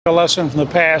A lesson from the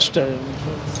past,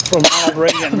 from Ronald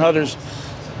Reagan and others.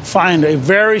 Find a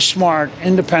very smart,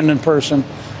 independent person,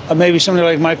 maybe somebody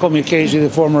like Michael Mukasey, the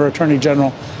former Attorney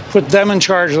General, put them in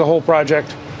charge of the whole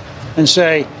project and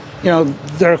say, you know,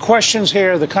 there are questions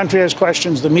here, the country has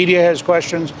questions, the media has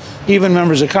questions, even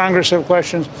members of Congress have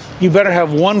questions. You better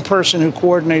have one person who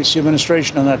coordinates the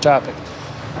administration on that topic,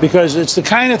 because it's the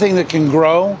kind of thing that can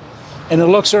grow, and it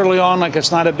looks early on like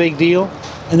it's not a big deal,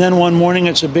 and then one morning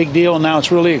it's a big deal, and now it's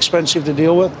really expensive to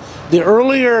deal with. The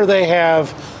earlier they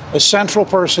have a central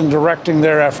person directing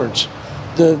their efforts,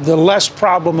 the less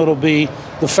problem it'll be,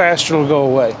 the faster it'll go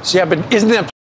away. So, yeah, but isn't that